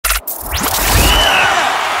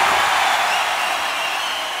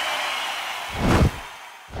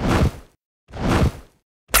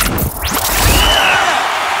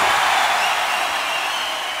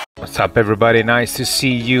up, everybody? Nice to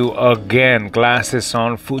see you again. Glasses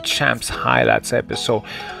on, FutChamps highlights episode.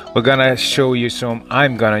 I'm gonna show you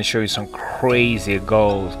some crazy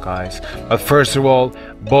goals, guys. But first of all,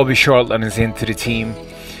 Bobby Shortland is into the team.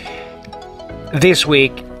 This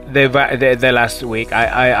week, the last week,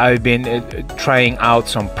 I've been trying out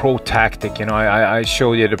some pro tactic. You know, I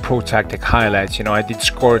showed you the pro tactic highlights. You know, I did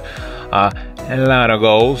score a lot of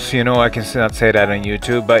goals. You know, I can not say that on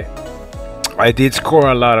YouTube, but I did score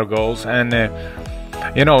a lot of goals, and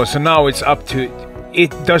you know, so now it's up to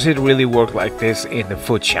it. Does it really work like this in the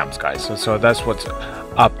FutChamps, guys? So that's what's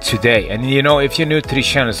up today. And you know, if you're new to the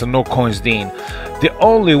channel, so no coins Dean, the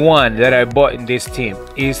only one that I bought in this team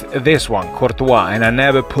is this one, Courtois, and I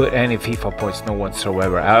never put any FIFA points, no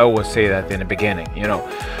whatsoever. I always say that in the beginning. You know,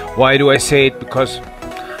 why do I say it? Because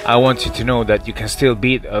I want you to know that you can still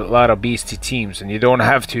beat a lot of beastie teams, and you don't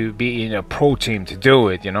have to be in a pro team to do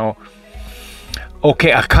it. You know.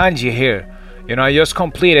 Okay, Akanji here. You know, I just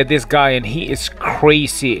completed this guy and he is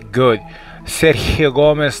crazy good. Sergio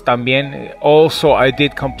Gomez también. Also, I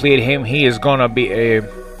did complete him. He is gonna be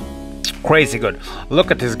crazy good.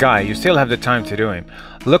 Look at this guy. You still have the time to do him.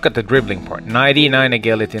 Look at the dribbling part. 99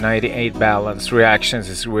 agility, 98 balance. Reactions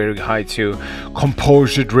is very high too.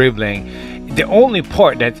 Composure dribbling. The only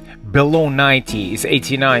part that's below 90 is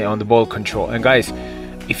 89 on the ball control. And guys,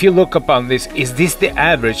 if you look up on this, is this the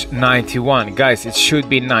average? 91. Guys, it should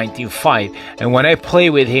be 95. And when I play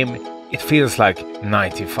with him, it feels like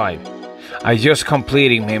 95. I just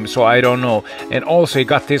completing him, so I don't know. And also, he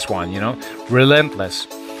got this one, you know, relentless.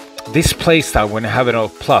 This playstyle, when I have it all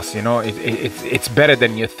plus, you know, it's better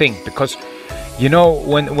than you think, because you know,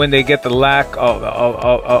 when they get the lack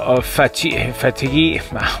of fatigue,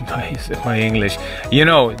 my English, you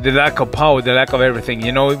know, the lack of power, the lack of everything,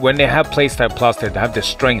 you know, when they have playstyle plus, they have the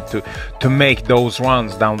strength to make those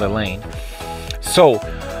runs down the lane. So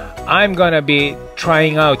I'm gonna be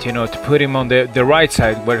trying out, you know, to put him on the right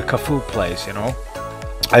side where Cafu plays, you know.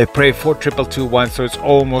 I play 4-2-2-1, so it's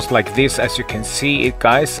almost like this, as you can see it,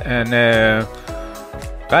 guys. And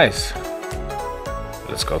guys,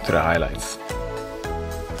 let's go to the highlights.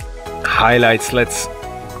 Let's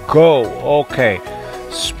go. Okay,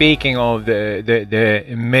 speaking of the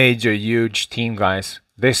major huge team, guys,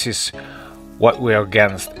 this is what we are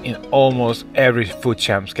against in almost every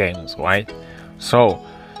FutChamps games, right? So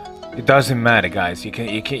it doesn't matter, guys. You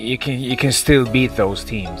can still beat those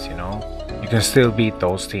teams, you know. You can still beat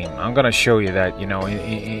those teams. I'm gonna show you that, you know,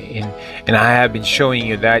 and I have been showing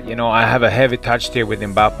you that, you know, I have a heavy touch there with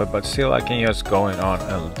Mbappe, but still I can just go on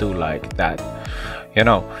and do like that, you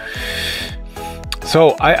know.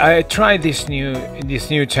 So I tried this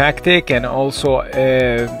new tactic, and also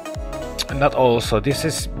not also, this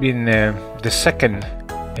has been the second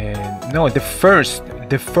no, the first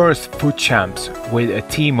FutChamps with a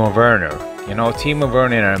Timo Werner, you know, Timo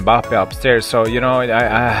Werner and Mbappe upstairs. So you know,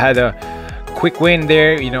 I had a quick win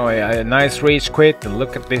there, you know, a nice rage quit. And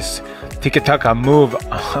look at this tiki-taka move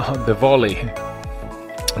on the volley.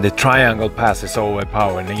 The triangle pass is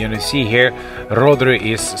overpowered, and you see here Rodri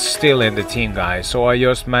is still in the team, guys. So I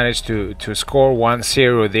just managed to score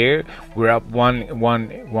 1-0 there. We're up one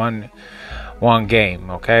game.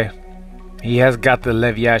 Okay, he has got the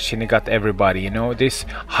Leviash and he got everybody, you know. This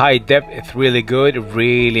high depth is really good,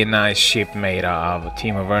 really nice ship made of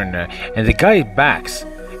Timo Werner. And the guy backs,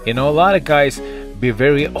 you know, a lot of guys be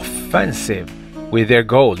very offensive with their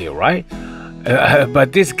goalie, right?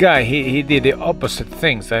 But this guy, he did the opposite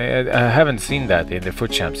things. I haven't seen that in the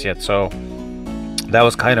FutChamps yet, so that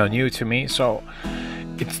was kind of new to me. So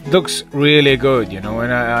it looks really good, you know.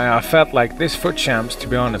 And I felt like this FutChamps, to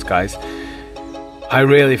be honest, guys, I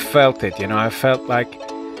really felt it, you know. I felt like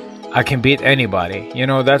I can beat anybody, you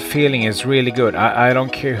know. That feeling is really good. I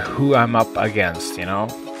don't care who I'm up against, you know.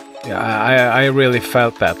 Yeah, I really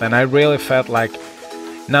felt that, and I really felt like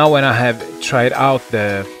now when I have tried out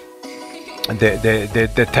the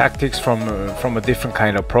tactics from a different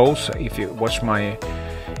kind of pros. If you watch my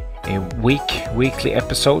weekly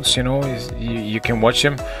episodes, you know, you can watch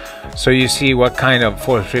them, so you see what kind of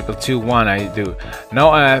 4-2-2-1 I do.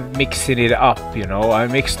 Now I'm mixing it up, you know. I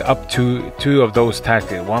mixed up two of those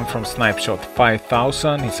tactics. One from Snipe Shot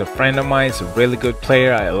 5000. He's a friend of mine. He's a really good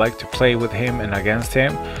player. I like to play with him and against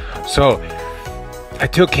him. So I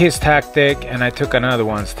took his tactic and I took another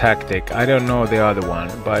one's tactic. I don't know the other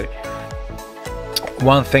one, but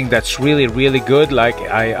one thing that's really good, like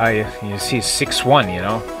you see 6-1, you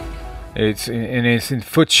know, it's in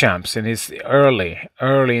FutChamps, and it's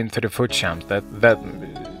early into the FutChamps. That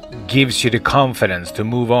gives you the confidence to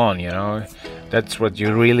move on, you know. That's what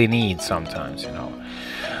you really need sometimes, you know.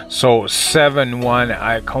 So 7-1,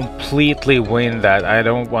 I completely win that. I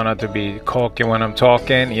don't want to be cocky when I'm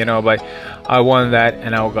talking, you know, but I won that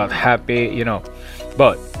and I got happy, you know.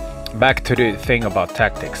 But back to the thing about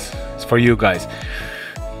tactics. It's for you guys.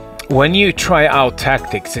 When you try out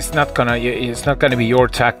tactics, it's not gonna be your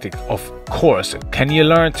tactic, of course. Can you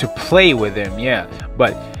learn to play with them? Yeah,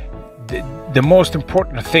 but the most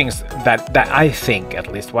important things that I think,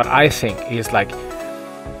 at least what I think, is like,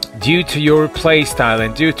 due to your play style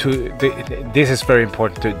and due to this is very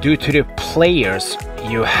important too, due to the players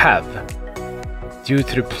you have,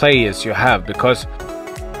 because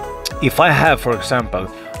if I have, for example,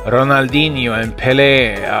 Ronaldinho and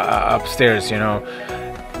Pelé upstairs, you know,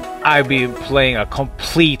 I'd be playing a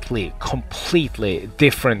completely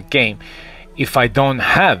different game. If I don't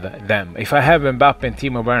have them, if I have Mbappe and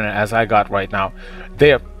Timo Werner as I got right now,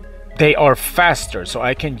 they are faster, so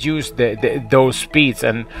I can use those speeds,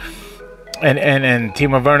 and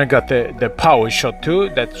Timo Werner got the power shot too.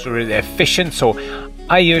 That's really efficient, so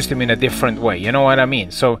I used him in a different way. You know what I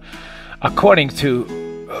mean? So according to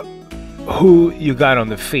who you got on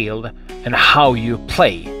the field and how you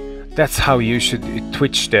play, that's how you should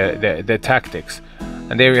twitch the tactics.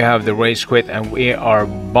 And there you have the race quit, and we are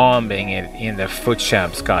bombing it in the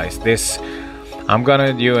FutChamps, guys. I'm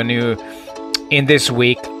gonna do in this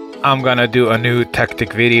week, I'm gonna do a new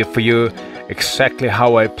tactic video for you, exactly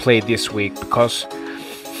how I played this week, because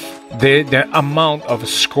the amount of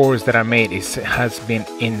scores that I made has been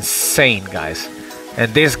insane, guys.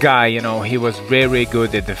 And this guy, you know, he was very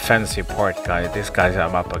good at the defensive part, guys. This guy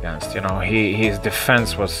I'm up against, you know, his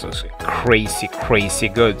defense was crazy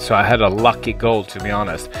good. So I had a lucky goal, to be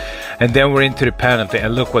honest. And then we're into the penalty,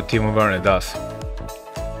 and look what Timo Werner does.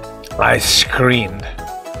 I screamed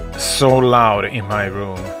so loud in my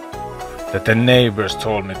room that the neighbors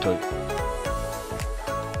told me to.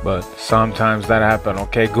 But sometimes that happens.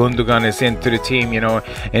 Okay, Gundogan is into the team, you know,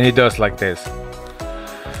 and he does like this.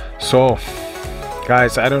 So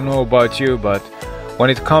guys, I don't know about you, but when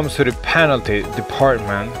it comes to the penalty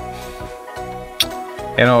department,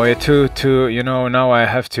 you know, you know, now I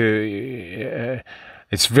have to,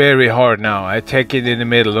 it's very hard now. I take it in the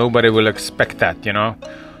middle, nobody will expect that, you know.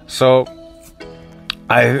 So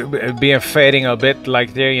I've been fading a bit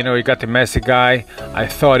like there, you know, you got the Messi guy. I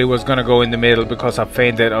thought he was gonna go in the middle because I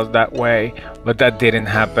faded out that way, but that didn't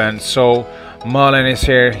happen. So Mullen is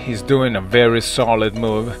here, he's doing a very solid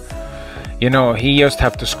move. You know, he just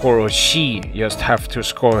have to score, or she just have to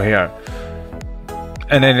score here,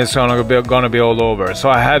 and then it's gonna be all over. So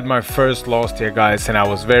I had my first loss here, guys, and I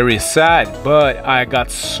was very sad, but I got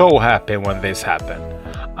so happy when this happened.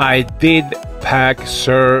 I did pack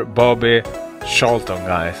Sir Bobby Charlton,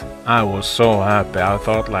 guys. I was so happy. I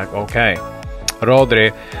thought like, okay,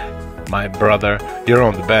 Rodri, my brother, you're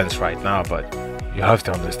on the bench right now, but you have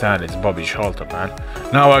to understand it's Bobby Charlton, man.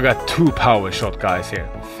 Now I got 2 power shot guys here.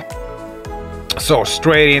 So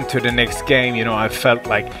straight into the next game, you know, I felt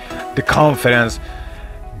like the confidence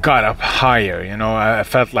got up higher, you know. I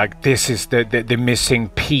felt like this is the missing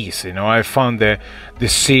piece, you know. I found the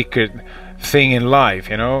secret thing in life,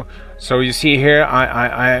 you know. So you see here,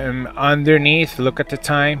 I am underneath. Look at the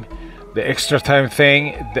time, the extra time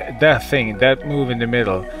thing, that move in the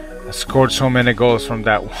middle. I scored so many goals from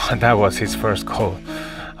that one. That was his first goal.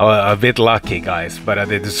 A bit lucky, guys, but I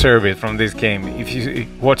did deserve it from this game. If you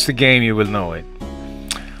watch the game, you will know it.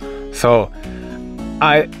 So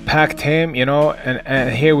I packed him, you know, and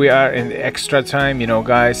here we are in the extra time, you know,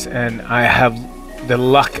 guys, and I have the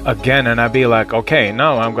luck again, and I be like, okay,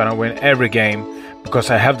 now I'm gonna win every game because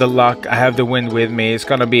I have the luck, I have the wind with me. It's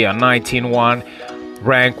gonna be a 19-1,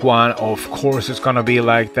 rank 1, of course it's gonna be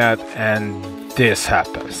like that, and this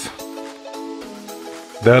happens.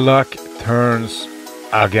 The luck turns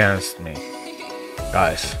against me,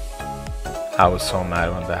 guys. I was so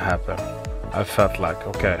mad when that happened. I felt like,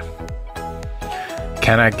 okay,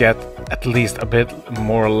 can I get at least a bit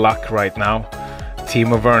more luck right now?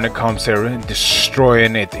 Timo Werner comes here and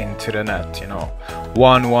destroying it into the net, you know.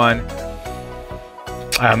 1-1.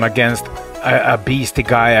 I'm against a beastie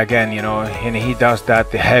guy again, you know, and he does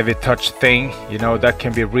that, the heavy touch thing, you know, that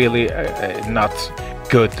can be really not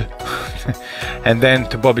good. And then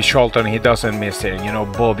to Bobby Charlton, he doesn't miss it, you know.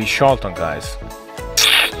 Bobby Charlton, guys,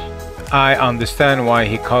 I understand why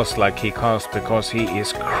he costs like he costs, because he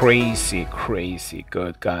is crazy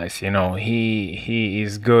good, guys, you know. He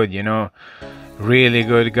is good, you know, really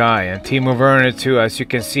good guy. And Timo Werner too, as you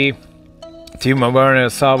can see. Timo Werner,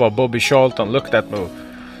 Sava, Bobby Charlton, look at that move.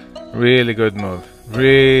 Really good move,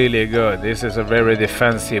 really good. This is a very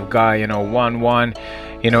defensive guy, you know. 1-1,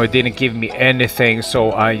 you know, it didn't give me anything,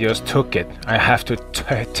 so I just took it. I have to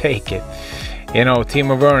take it. You know,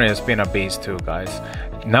 Timo Werner has been a beast too, guys.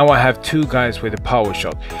 Now I have two guys with a power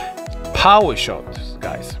shot. Power shots,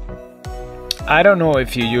 guys. I don't know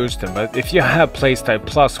if you use them, but if you have Playstyle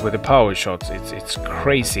Plus with the power shots, it's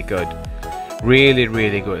crazy good. Really,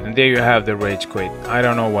 really good. And there you have the rage quit. I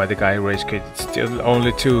don't know why the guy rage quit. It's still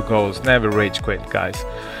only 2 goals. Never rage quit, guys.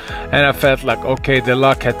 And I felt like, okay, the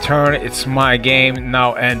luck had turned. It's my game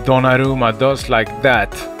now. And Donnarumma does like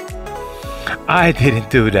that. I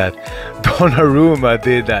didn't do that. Donnarumma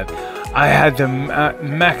did that. I had the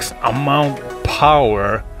max amount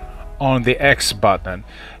power on the X button,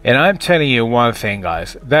 and I'm telling you one thing,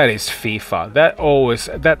 guys, that is FIFA.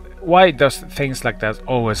 Why does things like that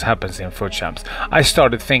always happens in FutChamps? I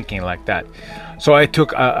started thinking like that, so I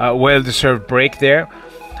took a well-deserved break there.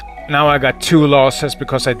 Now I got 2 losses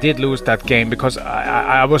because I did lose that game because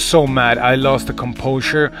I was so mad. I lost the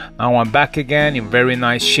composure. Now I'm back again in very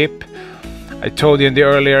nice ship. I told you in the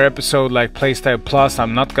earlier episode, like Playstyle Plus,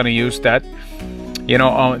 I'm not gonna use that, you know,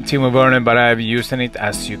 on Timo Werner, but I've used it.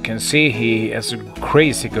 As you can see, he has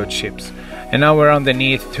crazy good ships. And now we're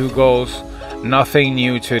underneath 2 goals. Nothing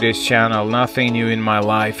new to this channel, nothing new in my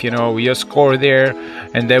life, you know. We just score there,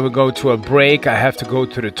 and then we go to a break. I have to go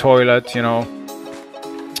to the toilet, you know.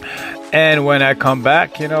 And when I come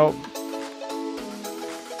back, you know,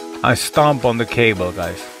 I stomp on the cable,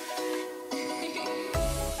 guys.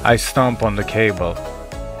 I stomp on the cable.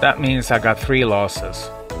 That means I got 3 losses.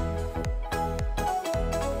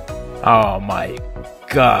 Oh my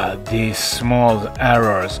god, these small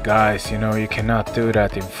errors, guys. You know, you cannot do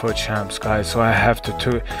that in FutChamps, guys. So I have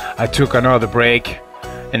to I took another break,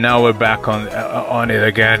 and now we're back on it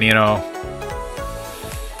again, you know.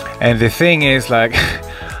 And the thing is, like,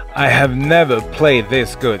 I have never played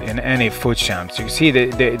this good in any FutChamps. You see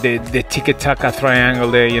the tiki-taka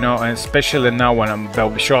triangle there, you know, and especially now when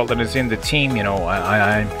Bobby Charlton is in the team, you know,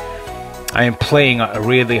 I am playing a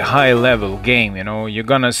really high level game, you know. You're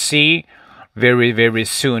gonna see very, very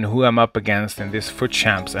soon who I'm up against in this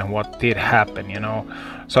FutChamps and what did happen, you know.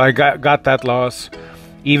 So I got that loss.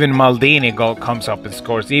 Even Maldini comes up and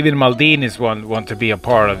scores. Even Maldini's want to be a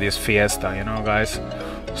part of this fiesta, you know, guys.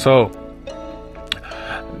 So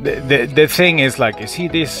the thing is, like, you see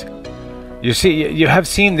this, you have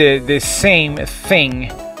seen the same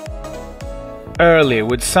thing earlier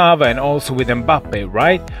with Sava and also with Mbappe,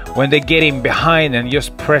 right? When they get in behind and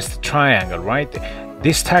just press the triangle, right?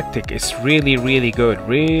 This tactic is really, really good,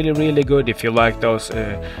 really, really good if you like those,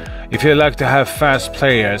 if you like to have fast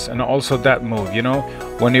players, and also that move, you know,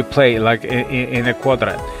 when you play like in a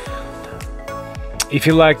quadrant. If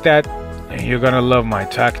you like that, you're gonna love my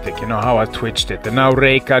tactic, you know, how I twitched it. And now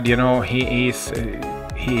Rijkaard, you know, he is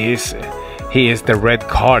the red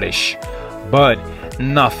cardish, but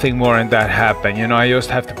nothing more than that happened, you know. I just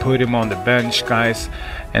have to put him on the bench, guys,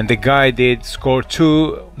 and the guy did score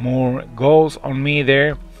 2 more goals on me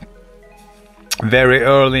there very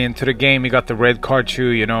early into the game. He got the red card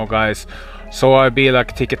too, you know, guys. So I'd be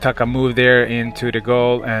like tiki-taka move there into the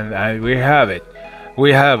goal, and we have it.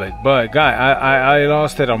 But guy, I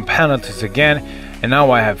lost it on penalties again, and now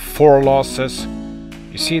I have 4 losses.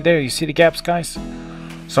 You see there, you see the gaps, guys?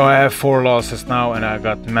 So I have 4 losses now, and I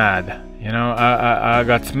got mad, you know. I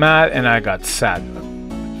got mad and I got sad,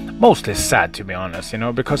 mostly sad, to be honest, you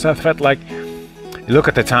know, because I felt like, look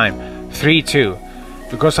at the time, 3-2,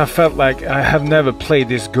 because I felt like I have never played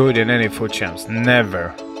this good in any FutChamps,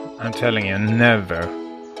 never. I'm telling you, never.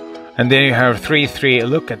 And then you have 3-3.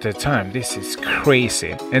 Look at the time. This is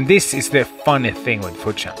crazy. And this is the funny thing with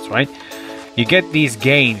FutChamps, right? You get these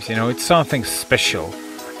games, you know, it's something special.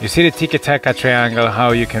 You see the tiki-taka triangle,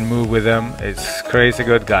 how you can move with them. It's crazy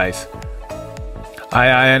good, guys.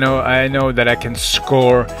 I know that I can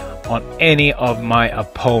score on any of my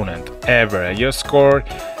opponent ever. I just scored,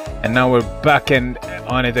 and now we're back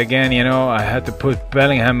on it again, you know. I had to put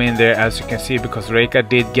Bellingham in there, as you can see, because Rijkaard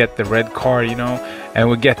did get the red card, you know, and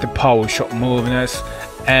we get the power shot moveness,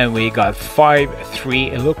 and we got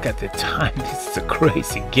 5-3. Look at the time. This is a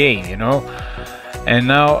crazy game, you know. And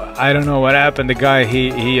now I don't know what happened. The guy,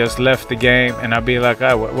 he just left the game, and I'll be like,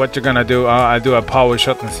 oh, what you gonna do? I do a power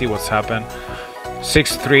shot and see what's happened.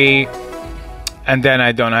 6-3. And then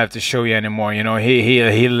I don't have to show you anymore, you know.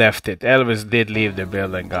 He left it. Elvis did leave the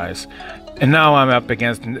building, guys. And now I'm up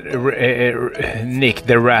against Nick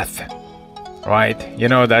the Wrath, right? You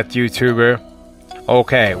know that YouTuber?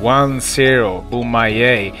 Okay, 1-0, boom my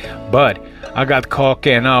yay. But I got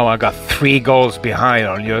cocky, and now I got 3 goals behind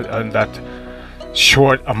on that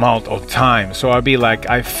short amount of time. So I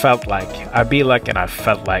felt like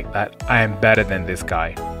that I am better than this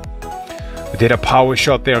guy. I did a power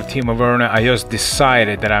shot there of Timo Werner. I just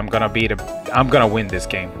decided that I'm gonna win this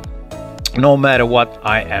game. No matter what,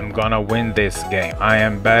 I am gonna win this game. I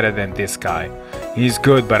am better than this guy. He's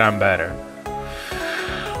good, but I'm better.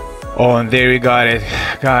 Oh, and there you got it,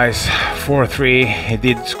 guys. 4-3. He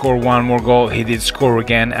did score one more goal. He did score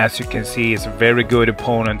again. As you can see, he's a very good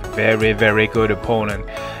opponent. Very, very good opponent.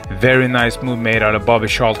 Very nice move made out of Bobby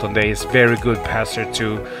Charlton there. He's very good passer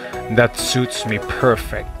too. That suits me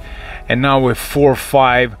perfect. And now with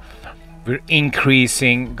 4-5, we're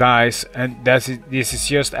increasing, guys. And this is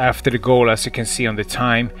just after the goal, as you can see on the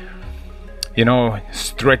time. You know,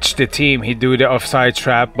 stretch the team. He do the offside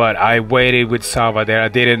trap, but I waited with Sava there. I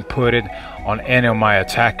didn't put it on any of my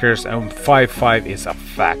attackers, and 5-5 is a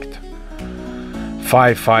fact.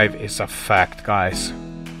 5-5 is a fact, guys.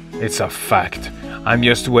 It's a fact. I'm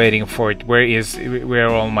just waiting for it. Where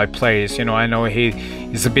are all my players? You know, I know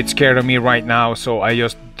he's a bit scared of me right now, so I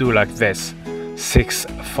just do like this.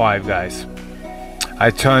 6-5, guys.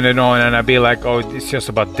 I turn it on and I be like, oh, it's just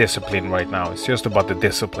about discipline right now. It's just about the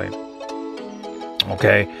discipline.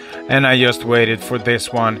 Okay, and I just waited for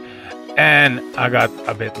this one, and I got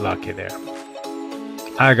a bit lucky there.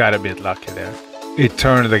 I got a bit lucky there. It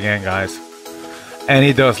turned again, guys, and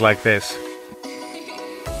he does like this.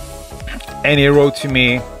 And he wrote to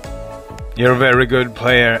me, "You're a very good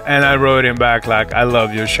player," and I wrote him back like, "I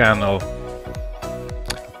love your channel."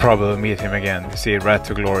 Probably meet him again. You see, Rat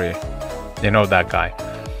to Glory. You know that guy.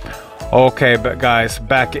 Okay, but guys,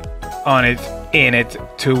 back on it, in it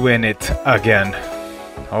to win it again.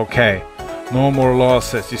 Okay, no more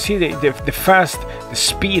losses. You see the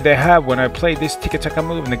speed they have when I play this tiki-taka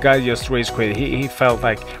move, and the guy just race quit. He felt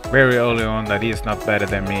like very early on that he's not better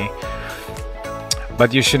than me.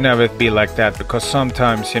 But you should never be like that, because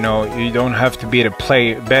sometimes, you know, you don't have to be the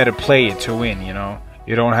better player to win, you know.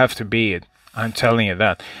 You don't have to be it. I'm telling you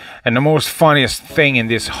that. And the most funniest thing in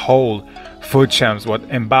this whole FutChamps was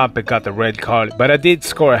Mbappe got the red card, but I did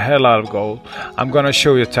score a hell out of goal. I'm gonna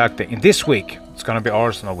show you a tactic. In this week, it's gonna be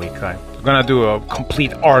Arsenal week, guys. We're gonna do a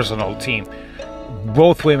complete Arsenal team,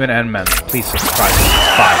 both women and men. Please subscribe.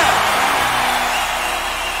 Bye.